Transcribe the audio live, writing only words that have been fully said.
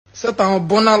Set on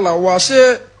Bona la wash.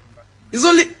 It's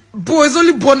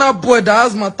only Bona boy that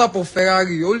has my type of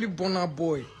Ferrari. Only Bona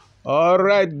boy.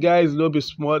 Alright guys, no be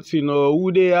smart,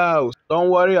 who they are.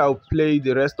 Don't worry, I'll play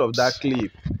the rest of that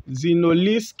clip.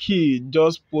 Zinoleesky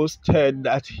just posted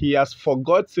that he has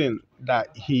forgotten that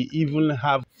he even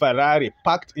have Ferrari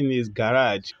parked in his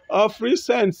garage. Of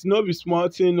recent, no be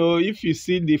smart, if you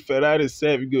see the Ferrari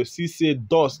self, you go see say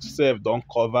dust self don't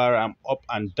cover am up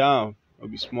and down. No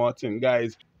be smart,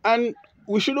 guys. And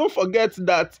we shouldn't forget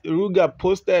that Ruga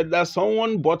posted that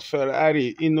someone bought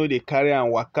Ferrari, they carry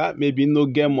and waka, maybe no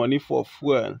get money for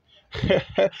fuel.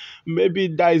 Maybe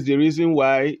that is the reason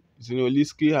why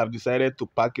Zinoleesky have decided to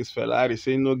park his Ferrari,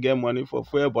 saying no get money for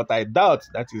fuel. But I doubt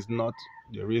that is not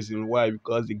the reason why,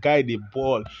 because the guy the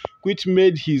ball, which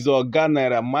made his Oga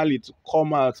Naira Marley to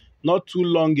come out not too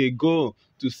long ago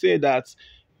to say that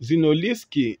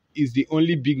Zinoleesky is the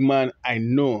only big man I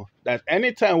know that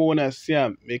anytime we wanna see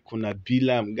him, make una bill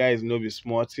am. Guys, no be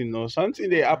smart, something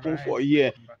they happen for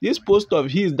here. This post of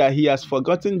his that he has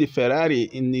forgotten the Ferrari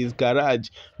in his garage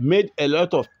made a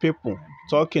lot of people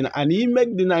talking, and he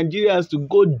made the Nigerians to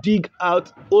go dig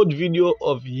out old video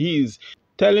of his,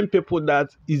 telling people that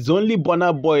it's only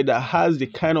Burna Boy that has the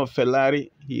kind of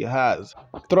Ferrari he has.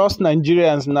 Trust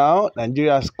Nigerians now.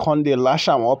 Nigerians con dey lash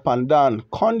am up and down,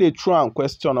 con dey throw am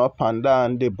question up and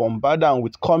down, they bombard am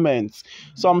with comments.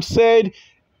 Some said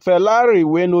Ferrari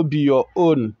wey no be your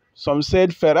own. Some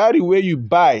said Ferrari wey you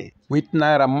buy with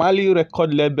Naira Marley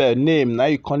record label name, now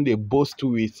you con dey boast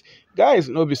with. Guys,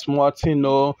 no be small thing,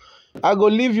 no. I go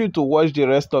leave you to watch the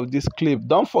rest of this clip.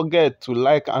 Don't forget to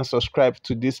like and subscribe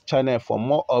to this channel for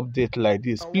more updates like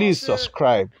this. Please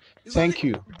subscribe. Thank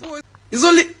you. It's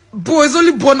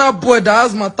only Bona boy that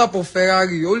has my type of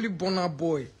Ferrari. Only Bona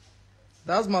boy.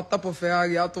 That's my type of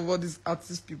Ferrari out of all these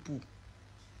artist people.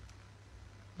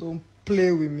 Don't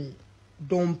play with me.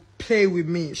 Don't play with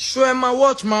me. Show him my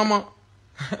watch, mama.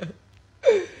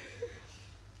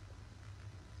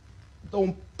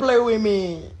 Don't play with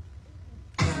me.